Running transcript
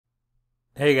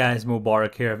Hey guys,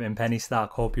 Mubarak here of Penny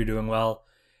Stock. Hope you're doing well.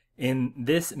 In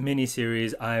this mini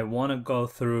series, I want to go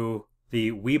through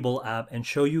the Webull app and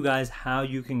show you guys how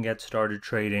you can get started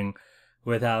trading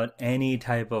without any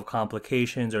type of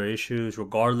complications or issues,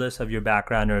 regardless of your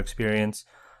background or experience.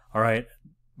 All right,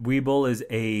 Webull is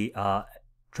a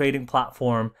trading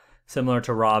platform similar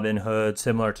to Robinhood,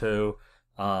 similar to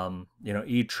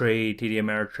E-Trade, TD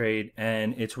Ameritrade,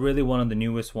 and it's really one of the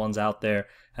newest ones out there.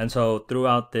 And so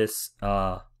throughout this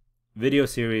video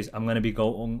series, I'm going to be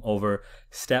going over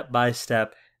step by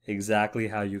step exactly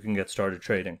how you can get started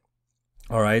trading.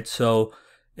 All right, so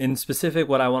in specific,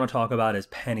 what I want to talk about is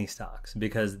penny stocks,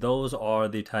 because those are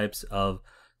the types of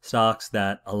stocks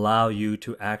that allow you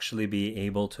to actually be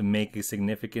able to make a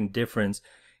significant difference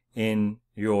in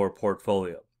your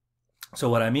portfolio. So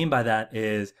what I mean by that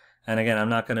is, and again, I'm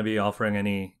not going to be offering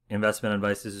any investment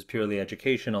advice. This is purely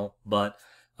educational, but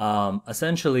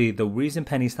essentially the reason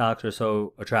penny stocks are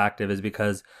so attractive is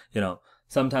because,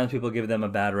 sometimes people give them a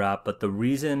bad rap, but the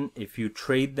reason, if you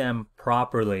trade them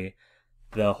properly,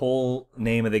 the whole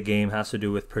name of the game has to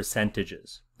do with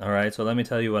percentages. All right, so let me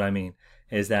tell you what I mean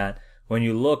is that when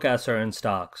you look at certain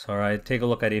stocks, all right, take a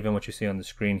look at even what you see on the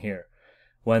screen here.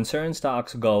 When certain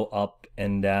stocks go up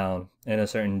and down in a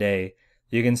certain day,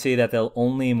 you can see that they'll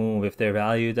only move if they're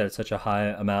valued at such a high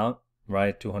amount,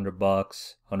 right? $200,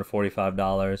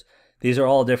 $145. These are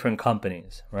all different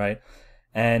companies, right?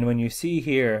 And when you see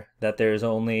here that there's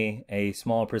only a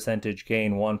small percentage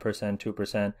gain, 1%,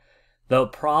 2%, the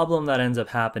problem that ends up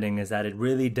happening is that it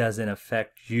really doesn't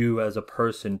affect you as a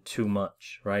person too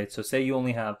much, right? So say you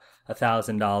only have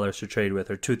 $1,000 to trade with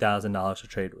or $2,000 to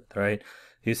trade with, right?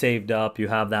 You saved up, you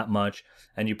have that much,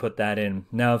 and you put that in.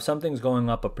 Now, if something's going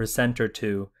up a percent or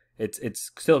two,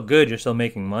 it's still good. You're still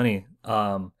making money.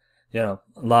 A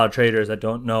lot of traders that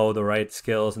don't know the right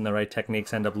skills and the right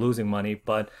techniques end up losing money.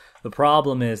 But the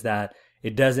problem is that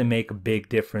it doesn't make a big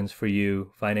difference for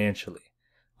you financially.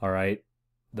 All right.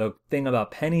 The thing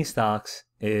about penny stocks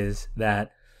is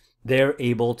that they're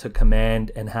able to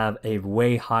command and have a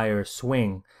way higher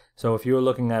swing. So if you're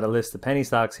looking at a list of penny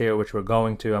stocks here, which we're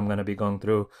going to, I'm going to be going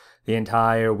through the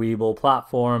entire Webull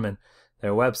platform and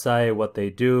their website, what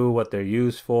they do, what they're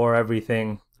used for,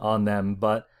 everything on them.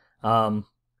 But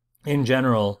in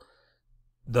general,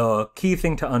 the key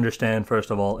thing to understand,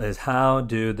 first of all, is how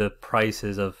do the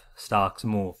prices of stocks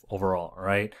move overall,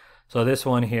 right? So this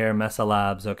one here, Mesa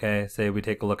Labs, okay, say we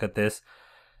take a look at this.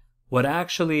 What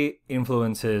actually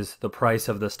influences the price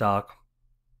of the stock,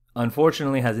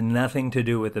 unfortunately, has nothing to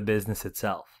do with the business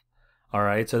itself. All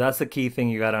right, so that's the key thing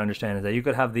you got to understand, is that you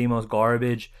could have the most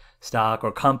garbage stock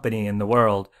or company in the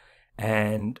world,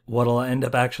 and what'll end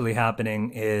up actually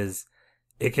happening is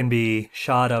it can be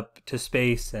shot up to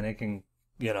space and it can,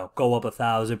 go up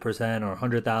 1,000% or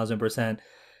 100,000%.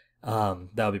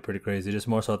 That would be pretty crazy, just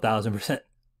more so 1,000%.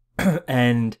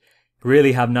 And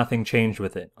really have nothing changed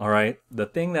with it. All right, the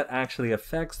thing that actually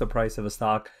affects the price of a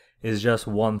stock is just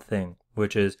one thing,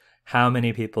 which is how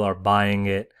many people are buying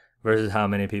it versus how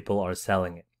many people are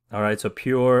selling it. All right, so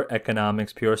pure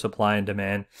economics, pure supply and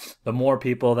demand. The more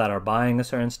people that are buying a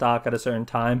certain stock at a certain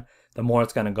time, the more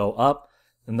it's going to go up,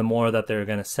 and the more that they're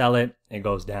going to sell it, it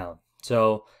goes down.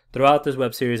 So throughout this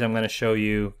web series, I'm going to show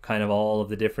you kind of all of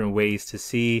the different ways to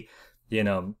see,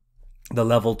 the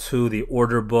level 2, the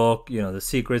order book, the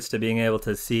secrets to being able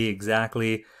to see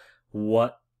exactly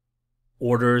what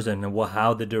orders and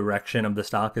how the direction of the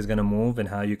stock is going to move and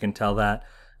how you can tell that.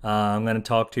 I'm going to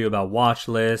talk to you about watch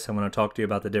lists. I'm going to talk to you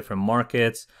about the different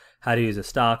markets, how to use a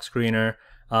stock screener.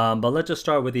 But let's just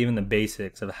start with even the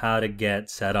basics of how to get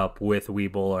set up with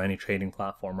Webull or any trading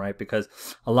platform, right? Because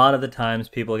a lot of the times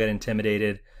people get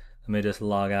intimidated. Let me just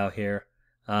log out here.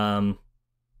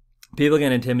 People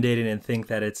get intimidated and think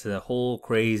that it's a whole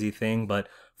crazy thing, but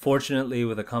fortunately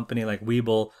with a company like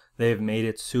Webull, they've made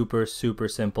it super, super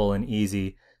simple and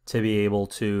easy to be able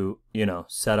to,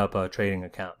 set up a trading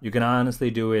account. You can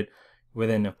honestly do it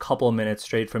within a couple of minutes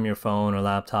straight from your phone or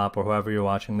laptop or whoever you're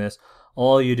watching this.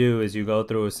 All you do is you go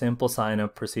through a simple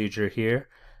sign-up procedure here.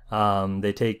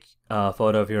 They take a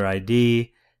photo of your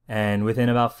ID, and within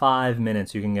about 5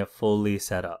 minutes, you can get fully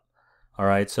set up. All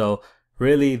right, so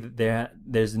really,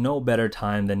 there's no better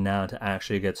time than now to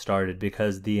actually get started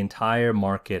because the entire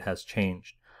market has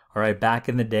changed. All right, back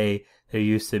in the day, there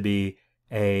used to be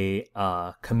a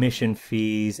commission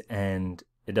fees and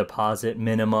deposit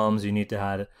minimums. You need to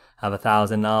have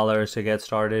 $1,000 to get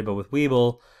started. But with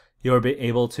Webull, you're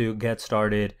able to get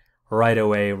started right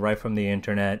away, right from the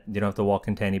internet. You don't have to walk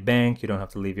into any bank. You don't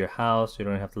have to leave your house. You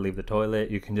don't have to leave the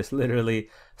toilet. You can just literally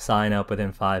sign up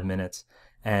within 5 minutes.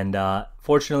 And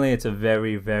fortunately, it's a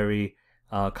very, very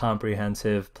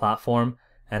comprehensive platform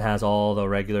and has all the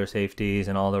regular safeties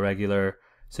and all the regular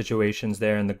situations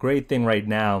there. And the great thing right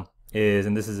now is,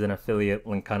 and this is an affiliate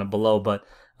link kind of below, but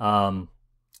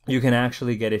you can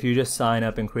actually get, if you just sign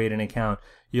up and create an account,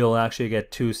 you'll actually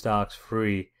get 2 stocks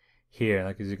free here.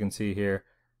 Like as you can see here,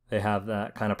 they have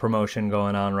that kind of promotion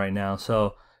going on right now.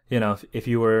 So, you know, if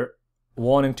you were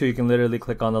wanting to, you can literally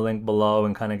click on the link below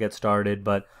and kind of get started.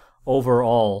 But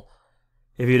overall,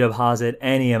 if you deposit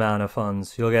any amount of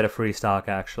funds, you'll get a free stock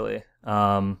actually.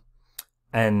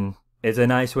 And it's a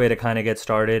nice way to kind of get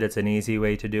started. It's an easy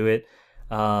way to do it.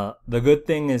 The good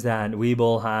thing is that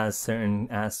Webull has certain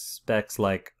aspects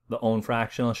like the own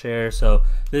fractional share. So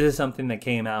this is something that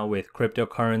came out with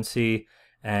cryptocurrency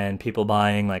and people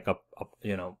buying like a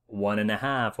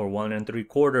 1.5 or 1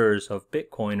 3/4 of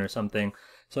Bitcoin or something.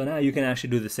 So now you can actually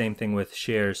do the same thing with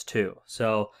shares too.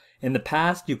 So in the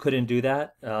past, you couldn't do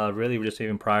that, really just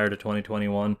even prior to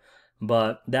 2021.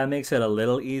 But that makes it a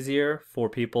little easier for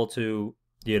people to,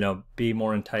 be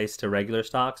more enticed to regular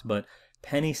stocks. But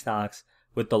penny stocks,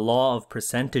 with the law of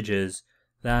percentages,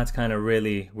 that's kind of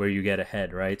really where you get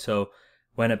ahead, right? So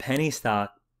when a penny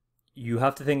stock, you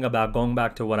have to think about going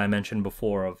back to what I mentioned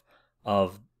before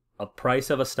of a price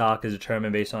of a stock is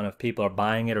determined based on if people are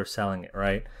buying it or selling it,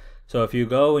 right? So if you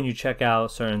go and you check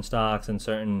out certain stocks and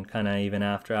certain kind of even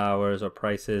after hours or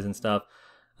prices and stuff,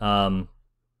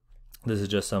 this is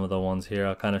just some of the ones here.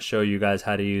 I'll kind of show you guys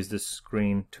how to use this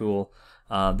screen tool.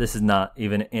 This is not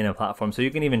even in a platform, so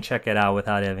you can even check it out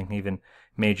without having even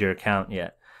made your account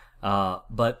yet.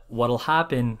 But what'll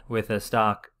happen with a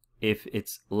stock if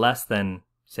it's less than,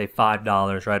 say,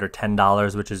 $5, right, or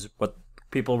 $10, which is what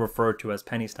people refer to as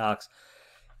penny stocks,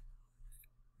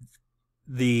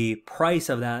 the price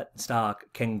of that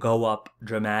stock can go up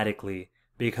dramatically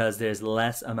because there's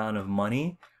less amount of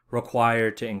money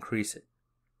required to increase it,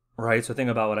 right? So think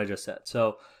about what I just said.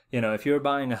 So, if you're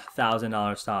buying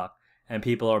 $1,000 stock and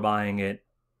people are buying it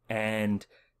and,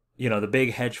 the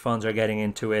big hedge funds are getting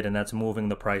into it and that's moving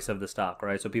the price of the stock,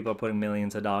 right? So people are putting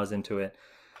millions of dollars into it.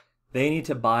 They need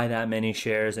to buy that many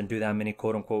shares and do that many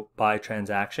quote unquote buy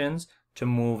transactions to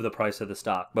move the price of the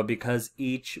stock. But because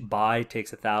each buy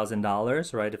takes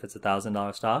 $1,000, right? If it's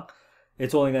 $1,000 stock,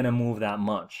 it's only going to move that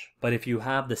much. But if you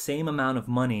have the same amount of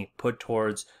money put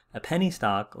towards a penny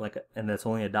stock, and that's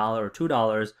only $1 or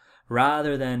 $2,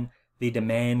 rather than the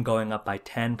demand going up by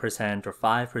 10% or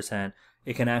 5%,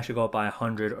 it can actually go up by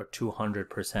 100 or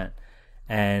 200%.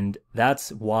 And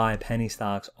that's why penny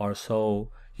stocks are so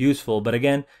useful. But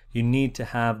again, you need to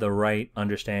have the right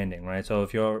understanding, right? So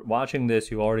if you're watching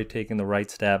this, you've already taken the right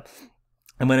step.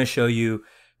 I'm going to show you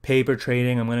paper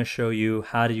trading. I'm going to show you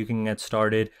how you can get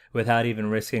started without even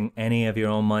risking any of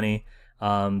your own money.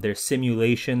 There's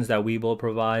simulations that Webull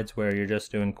provides where you're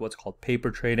just doing what's called paper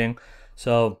trading.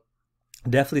 So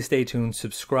definitely stay tuned.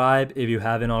 Subscribe if you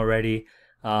haven't already.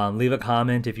 Leave a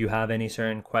comment if you have any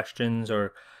certain questions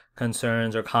or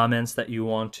concerns or comments that you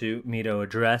want me to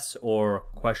address, or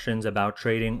questions about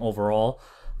trading overall.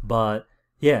 But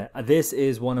yeah, this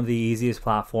is one of the easiest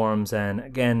platforms, and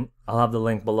again, I'll have the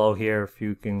link below here if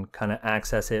you can kind of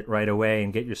access it right away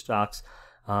and get your stocks.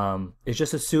 It's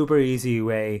just a super easy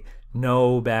way,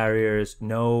 no barriers,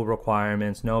 no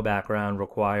requirements, no background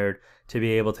required to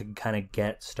be able to kind of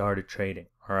get started trading.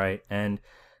 All right, and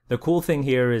the cool thing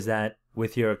here is that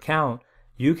with your account,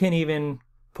 you can even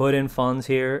put in funds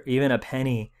here, even a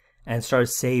penny, and start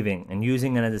saving and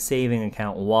using it as a saving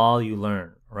account while you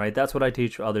learn, right? That's what I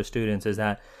teach other students, is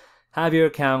that have your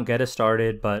account, get it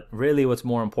started, but really what's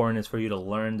more important is for you to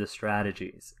learn the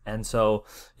strategies. And so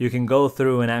you can go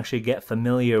through and actually get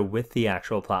familiar with the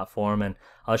actual platform, and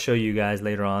I'll show you guys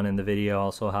later on in the video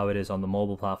also how it is on the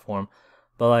mobile platform.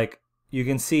 But like you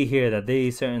can see here that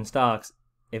these certain stocks,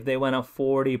 if they went up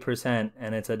 40%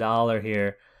 and it's $1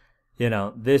 here,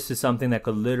 this is something that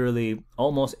could literally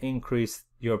almost increase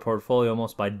your portfolio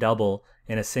almost by double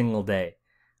in a single day,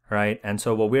 right? And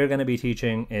so what we're going to be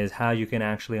teaching is how you can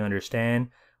actually understand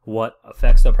what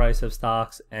affects the price of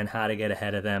stocks and how to get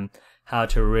ahead of them, how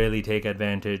to really take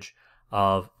advantage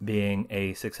of being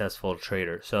a successful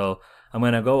trader. So I'm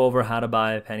going to go over how to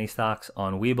buy penny stocks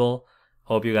on Webull.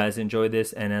 Hope you guys enjoyed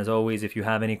this. And as always, if you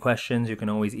have any questions, you can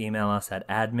always email us at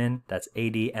admin, that's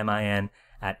ADMIN,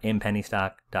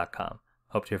 @inpennystock.com.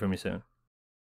 Hope to hear from you soon.